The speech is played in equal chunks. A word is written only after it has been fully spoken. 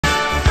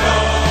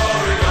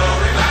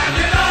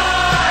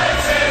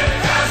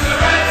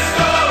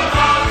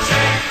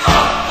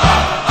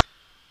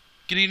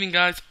Good evening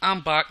guys, I'm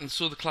back and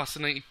so the class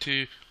of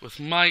 92 with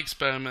my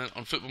experiment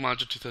on Football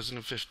Manager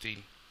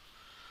 2015.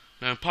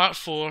 Now in part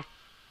 4,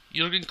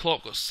 Jurgen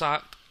Klopp got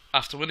sacked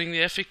after winning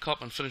the FA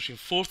Cup and finishing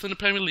 4th in the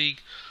Premier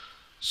League,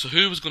 so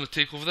who was going to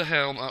take over the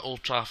helm at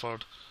Old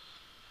Trafford?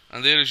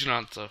 And there is your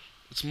answer,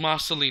 it's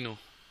Marcelino.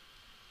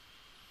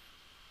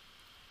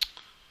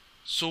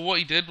 So what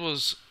he did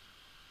was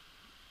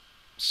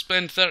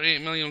spend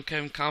 38 million on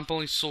Kevin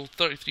Campbell, he sold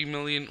 33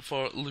 million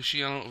for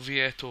Luciano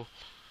Vietto,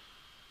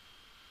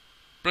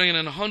 bringing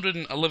in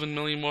 111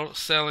 million worth,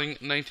 selling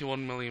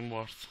 91 million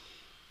worth.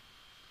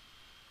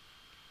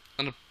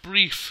 And a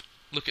brief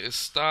look at his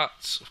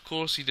stats. Of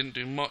course, he didn't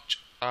do much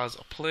as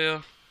a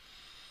player.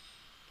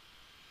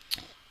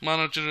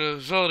 Manager of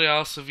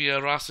Villarreal,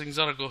 Sevilla, Racing,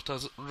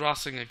 Zaragoza,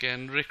 Racing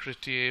again,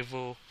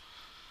 Recreativo,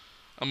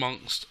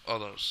 amongst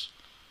others.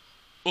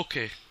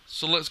 Okay,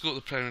 so let's go to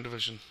the Premier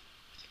Division.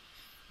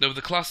 Now with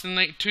the class of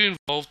 92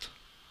 involved,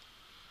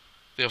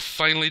 they have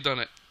finally done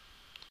it.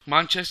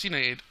 Manchester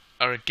United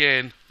are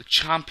again the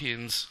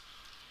champions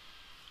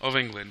of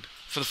England.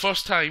 For the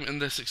first time in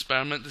this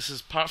experiment, this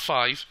is part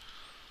 5,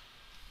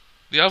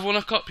 they have won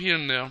a cup here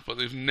and there, but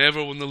they've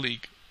never won the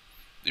league.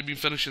 They've been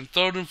finishing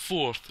 3rd and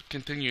 4th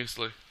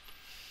continuously.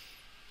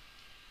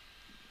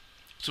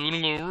 So we're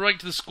going to go right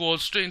to the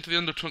squad, straight into the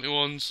under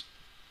 21s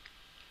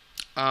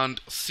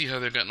and see how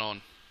they're getting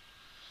on.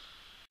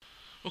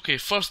 Okay,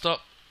 first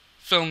up,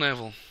 Phil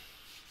Neville.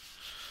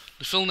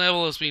 The Phil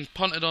Neville has been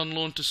punted on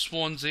loan to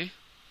Swansea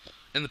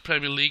in the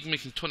Premier League,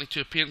 making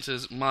 22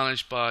 appearances,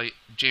 managed by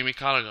Jamie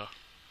Carragher.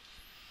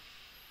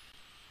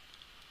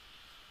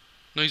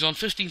 Now he's on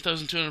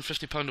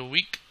 £15,250 a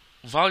week,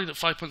 valued at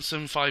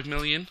 5.75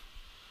 million.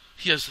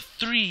 He has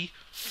 3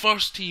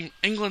 first team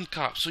England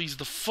caps, so he's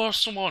the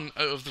first one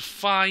out of the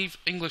 5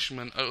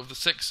 Englishmen out of the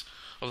 6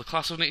 of the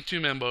class of 82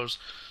 members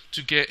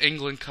to get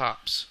England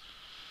caps.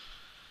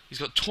 He's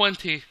got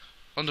 20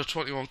 under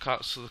 21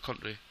 caps for the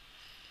country.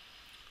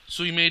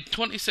 So he made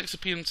 26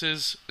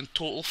 appearances in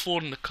total,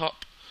 4 in the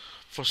cup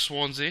for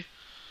Swansea,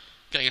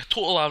 getting a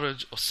total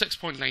average of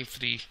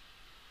 6.93,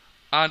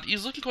 and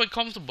he's looking quite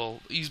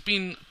comfortable. He's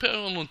been put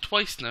on loan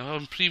twice now,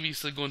 having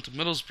previously gone to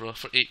Middlesbrough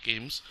for 8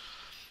 games,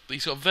 but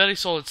he's got very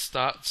solid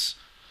stats,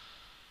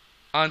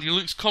 and he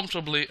looks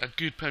comfortably a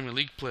good Premier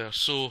League player.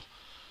 So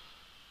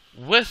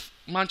with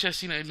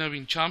Manchester United now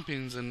being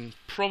champions and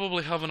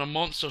probably having a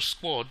monster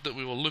squad that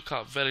we will look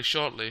at very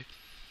shortly,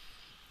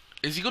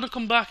 is he going to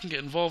come back and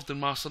get involved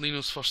in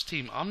Marcelino's first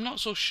team? I'm not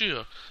so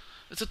sure.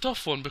 It's a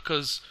tough one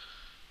because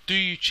do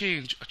you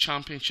change a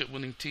championship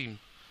winning team?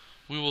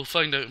 We will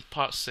find out in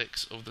part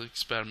 6 of the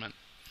experiment.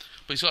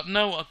 But he's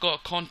now got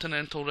a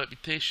continental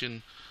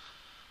reputation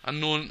and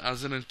known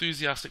as an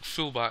enthusiastic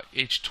fullback,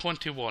 aged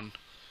 21.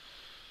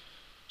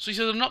 So he's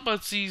had a not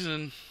bad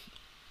season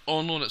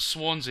on loan at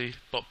Swansea,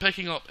 but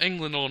picking up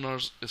England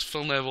honours is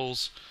Phil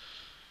Neville's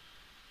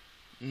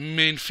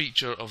main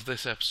feature of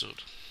this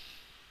episode.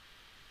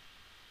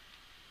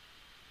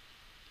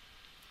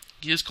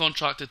 He is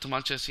contracted to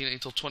Manchester United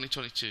until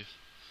 2022,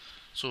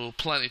 so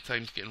plenty of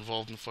time to get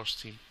involved in the first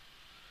team.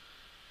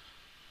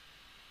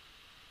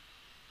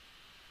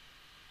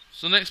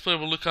 So the next player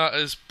we'll look at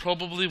is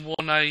probably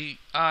one I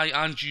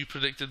and you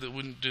predicted that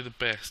wouldn't do the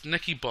best,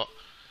 Nicky Butt.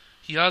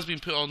 He has been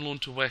put on loan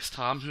to West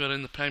Ham, who are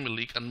in the Premier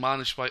League and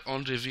managed by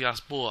Andre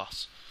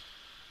Villas-Boas.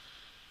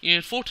 He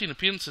had 14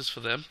 appearances for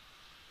them,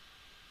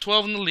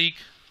 12 in the league,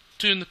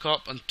 2 in the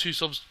cup and 2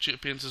 substitute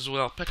appearances as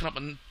well, picking up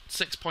a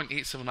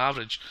 6.87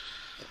 average.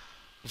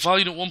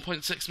 Valued at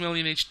 1.6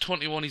 million, aged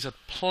 21, he's had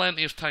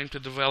plenty of time to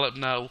develop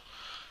now.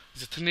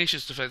 He's a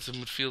tenacious defensive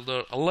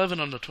midfielder, 11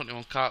 under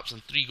 21 caps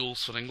and 3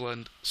 goals for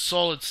England.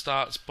 Solid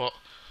stats, but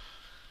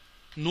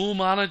no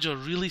manager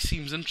really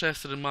seems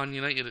interested in Man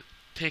United at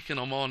taking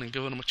him on and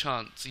giving him a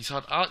chance. He's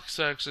had Alex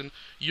Ferguson,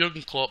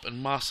 Jurgen Klopp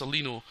and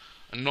Marcelino,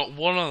 and not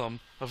one of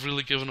them have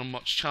really given him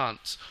much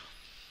chance.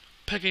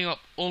 Picking up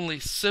only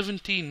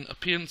 17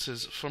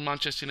 appearances for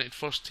Manchester United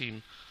first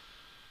team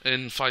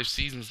in 5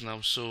 seasons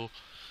now, so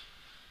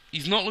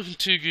he's not looking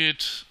too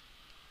good,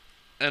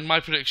 and my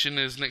prediction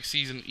is next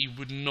season he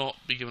would not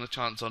be given a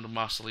chance under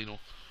Marcelino.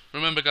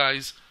 Remember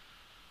guys,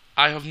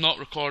 I have not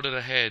recorded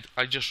ahead.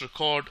 I just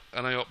record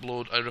and I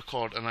upload, I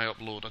record and I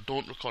upload. I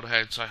don't record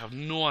ahead, so I have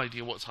no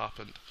idea what's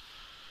happened.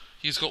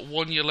 He's got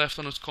 1 year left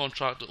on his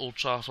contract at Old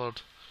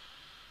Trafford.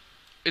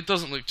 It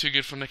doesn't look too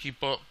good for Nicky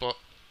Butt, but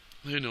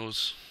who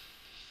knows.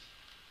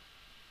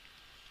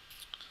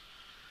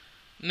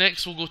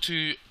 Next we'll go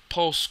to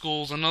Paul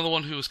Scholes, another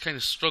one who was kind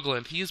of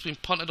struggling. He has been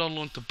punted on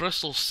loan to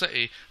Bristol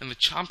City in the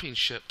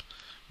Championship,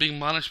 being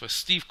managed by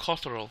Steve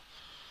Cotterill.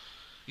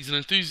 He's an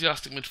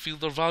enthusiastic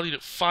midfielder, valued at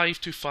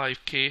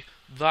 525k.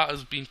 That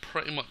has been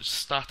pretty much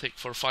static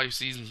for 5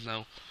 seasons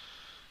now.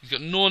 He's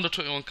got no under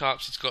 21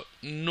 caps, he's got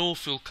no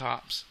full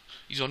caps,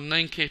 he's on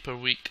 9k per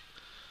week,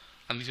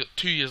 and he's got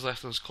 2 years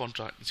left on his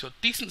contract. He's got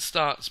decent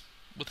stats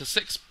with a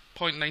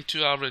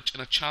 6.92 average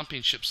in a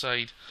Championship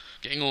side,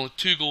 getting only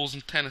 2 goals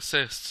and 10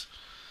 assists.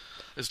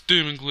 It's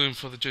doom and gloom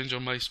for the Ginger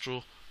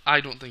Maestro.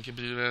 I don't think he'll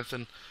be doing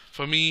anything.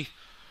 For me,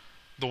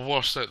 the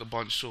worst out of the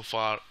bunch so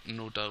far,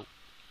 no doubt.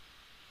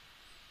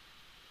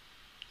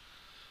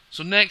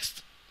 So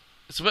next,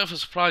 it's a bit of a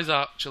surprise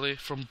actually,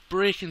 from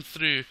breaking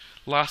through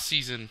last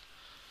season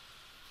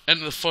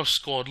into the first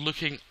squad,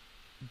 looking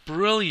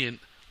brilliant.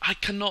 I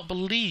cannot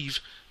believe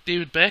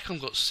David Beckham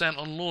got sent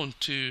on loan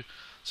to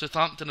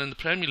Southampton in the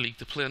Premier League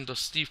to play under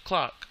Steve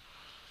Clarke.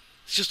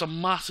 It's just a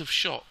massive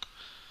shock.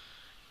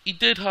 He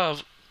did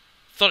have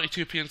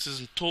 32 appearances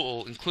in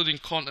total, including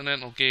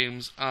continental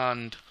games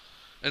and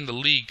in the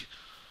league.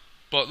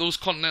 But those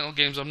continental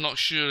games, I'm not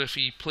sure if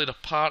he played a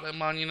part at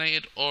Man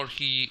United or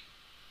he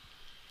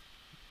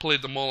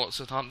played them all at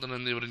Southampton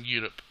and they were in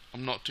Europe.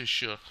 I'm not too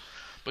sure.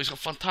 But he's got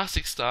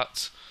fantastic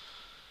stats.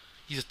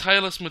 He's a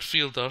tireless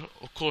midfielder,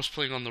 of course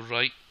playing on the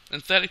right.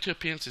 In 32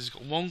 appearances, he's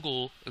got 1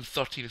 goal and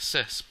 13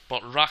 assists,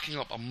 but racking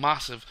up a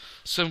massive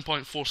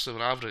 7.47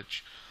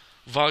 average.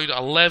 Valued at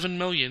 11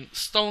 million,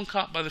 still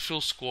uncapped by the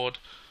full squad,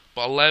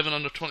 but 11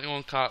 under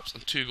 21 caps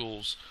and 2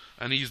 goals.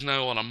 And he's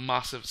now on a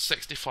massive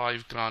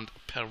 65 grand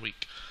per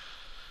week.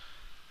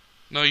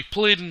 Now, he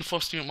played in the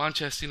first team at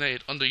Manchester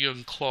United under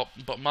Jurgen Klopp,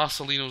 but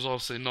Marcelino's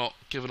obviously not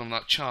giving him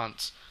that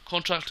chance.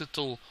 Contracted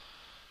till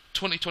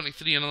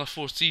 2023, another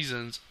 4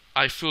 seasons.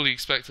 I fully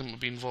expect him to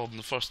be involved in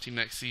the first team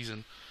next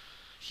season.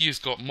 He has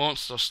got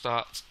monster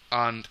stats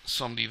and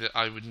somebody that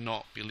I would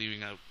not be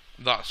leaving out.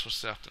 That's for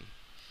certain.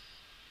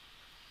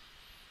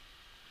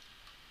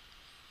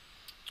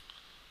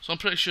 So I'm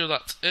pretty sure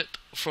that's it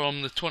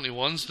from the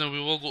 21s. Now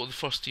we will go to the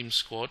first team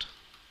squad.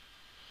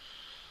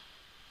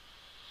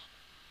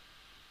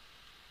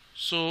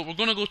 So we're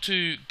going to go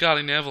to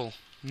Gary Neville.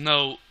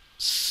 Now,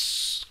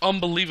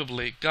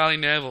 unbelievably, Gary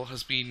Neville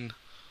has been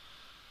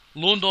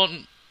loaned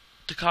on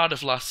to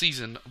Cardiff last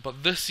season,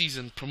 but this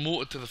season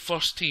promoted to the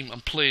first team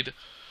and played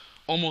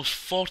almost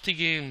 40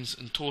 games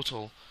in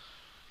total,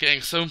 getting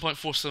a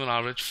 7.47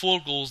 average, 4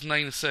 goals,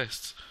 9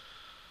 assists.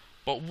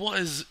 But what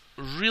is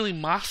really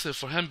massive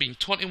for him being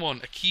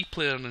 21, a key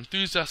player and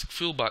enthusiastic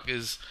fullback,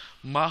 is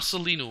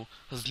Marcelino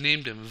has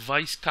named him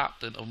vice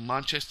captain of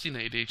Manchester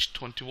United aged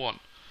 21.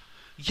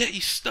 Yet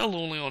he's still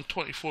only on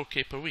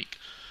 24k per week.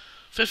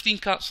 15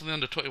 caps for the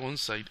under 21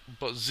 side,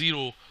 but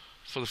 0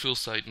 for the full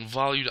side, and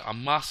valued at a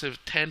massive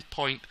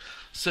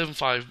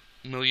 10.75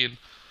 million.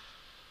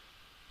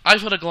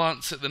 I've had a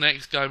glance at the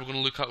next guy we're going to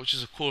look at, which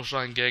is of course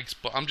Ryan Giggs,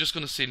 but I'm just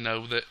going to say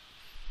now that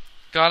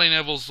Gary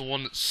Neville's the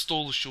one that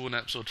stole the show in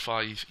episode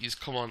 5. He's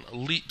come on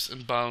leaps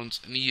and bounds,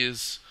 and he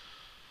is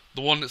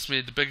the one that's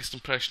made the biggest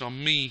impression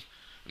on me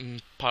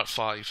in part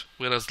 5.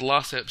 Whereas the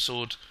last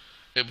episode,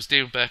 it was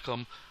David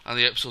Beckham, and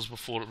the episodes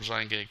before it was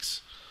Ryan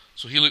Giggs.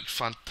 So he looked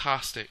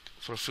fantastic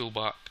for a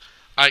fullback.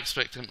 I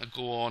expect him to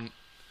go on,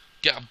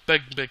 get a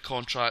big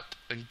contract,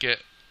 and get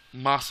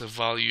massive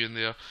value in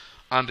there,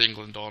 and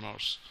England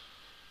honours.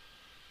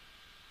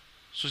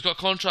 So he's got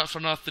a contract for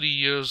another 3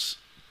 years,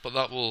 but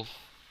that will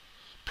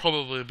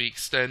probably be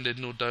extended,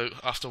 no doubt,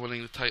 after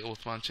winning the title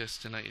with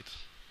Manchester United.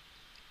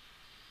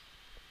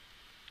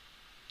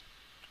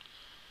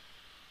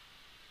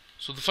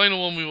 So the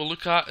final one we will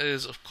look at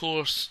is, of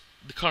course,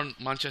 the current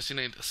Manchester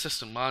United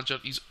assistant manager.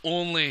 He's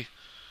only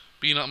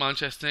been at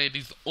Manchester United.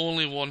 He's the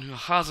only one who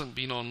hasn't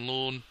been on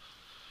loan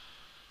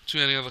to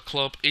any other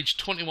club. Aged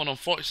 21 on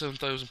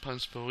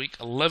 £47,000 per week,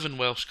 11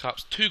 Welsh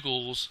caps, 2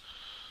 goals.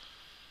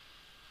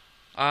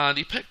 And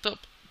he picked up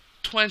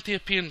 20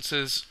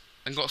 appearances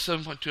and got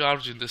 7.2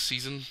 averaging this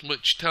season,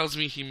 which tells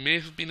me he may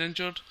have been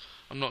injured.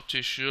 I'm not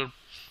too sure.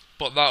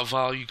 But that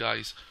value,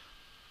 guys,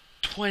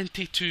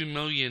 22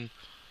 million.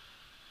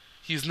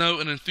 He's now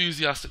an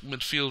enthusiastic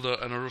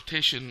midfielder and a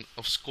rotation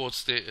of squad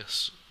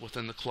status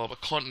within the club, a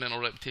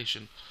continental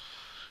reputation.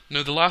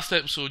 Now, the last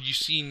episode you've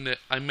seen that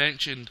I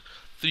mentioned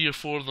 3 or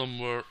 4 of them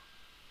were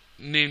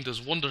named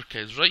as Wonder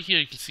Kids. Right here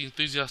you can see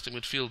enthusiastic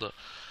midfielder.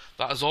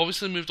 That has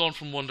obviously moved on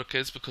from Wonder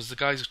Kids because the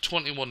guys are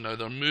 21 now,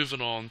 they're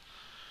moving on.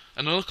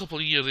 In another couple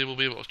of years they will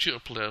be able to tutor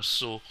players,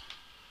 so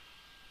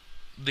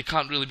they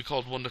can't really be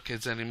called Wonder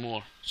Kids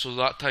anymore. So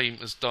that time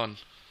is done.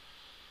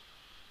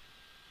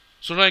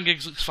 So Ryan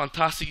Giggs looks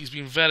fantastic. He's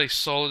been very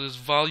solid. His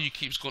value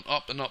keeps going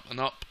up and up and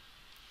up.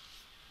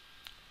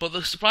 But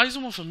the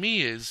surprising one for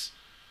me is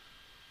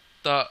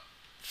that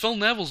Phil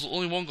Neville's the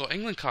only one got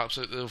England caps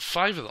out of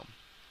 5 of them.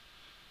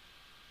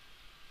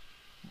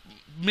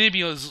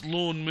 Maybe his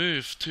loan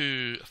move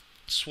to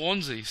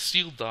Swansea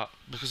sealed that,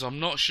 because I'm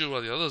not sure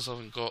why the others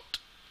haven't got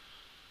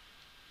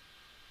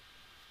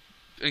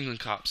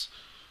England caps.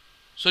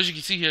 So as you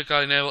can see here,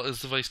 Gary Neville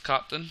is the vice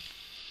captain,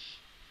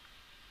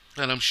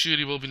 and I'm sure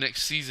he will be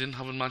next season,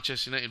 having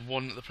Manchester United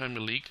won at the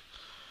Premier League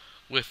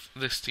with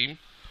this team.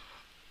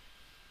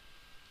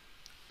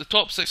 The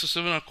top 6 or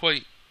 7 are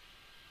quite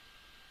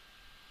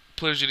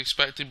players you'd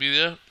expect to be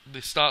there.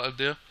 They started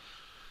there.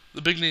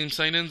 The big name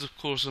signings, of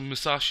course, are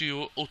Musashi,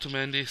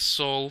 Otamendi,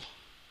 Sol,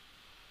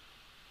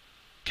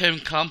 Kevin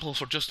Campbell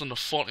for just under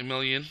 40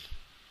 million,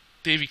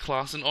 Davy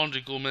Klaassen,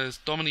 Andre Gomez,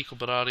 Domenico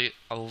Berardi,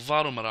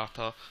 Alvaro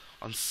Morata,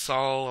 and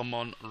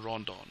Salomon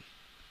Rondon.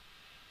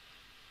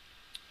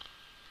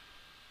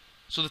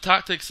 So the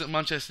tactics that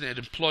Manchester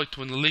United employed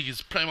to win the league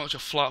is pretty much a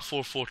flat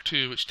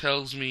 4-4-2, which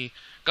tells me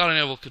Gary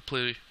Neville could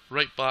play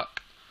right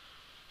back,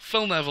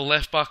 Phil Neville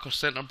left back or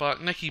centre back,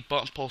 Nicky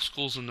Butt and Paul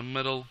Scholes in the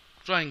middle,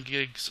 Ryan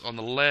Giggs on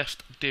the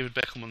left, David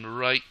Beckham on the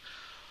right.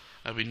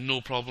 There'd be no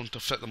problem to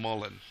fit them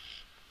all in.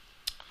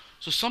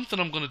 So something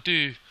I'm going to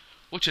do,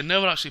 which I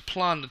never actually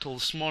planned until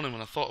this morning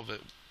when I thought of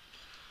it.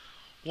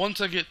 Once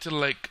I get to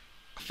I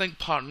think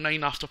part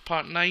 9, after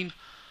part 9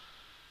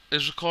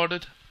 is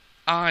recorded,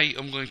 I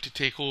am going to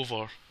take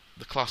over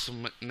the class of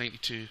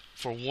 92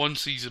 for one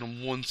season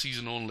and one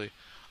season only.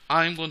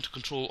 I'm going to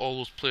control all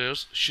those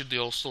players, should they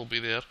all still be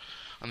there,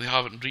 and they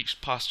haven't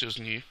reached pastures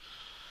new.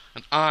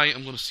 And I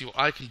am going to see what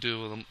I can do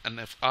with them, and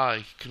if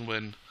I can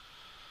win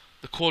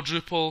the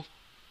quadruple,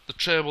 the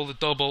treble, the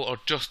double, or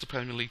just the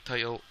Premier League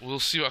title, we'll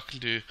see what I can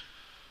do.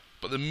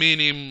 But the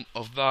main aim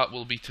of that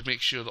will be to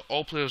make sure that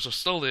all players are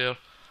still there,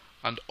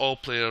 and all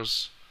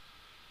players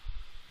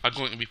are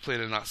going to be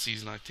playing in that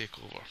season I take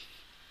over.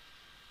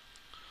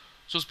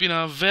 So it's been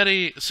a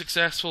very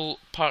successful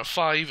part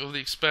 5 of the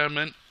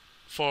experiment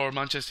for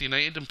Manchester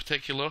United in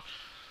particular.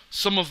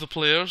 Some of the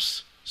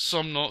players,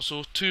 some not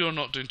so. 2 are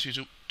not doing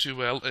too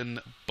well in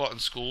Butt and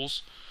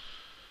Scholes.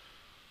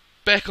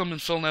 Beckham and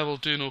Phil Neville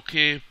doing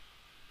okay,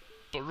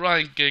 but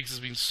Ryan Giggs has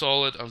been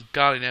solid, and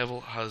Gary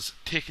Neville has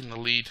taken the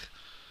lead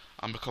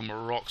and become a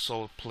rock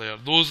solid player.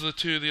 Those are the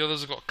 2. The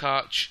others have got to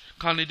catch.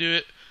 Can they do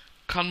it?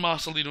 Can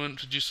Marcelino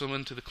introduce them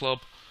into the club?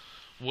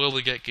 Will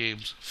they get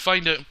games?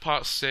 Find out in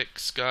part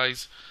 6,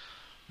 guys.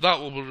 That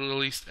will be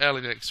released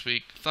early next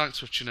week. Thanks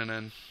for tuning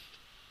in.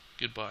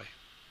 Goodbye.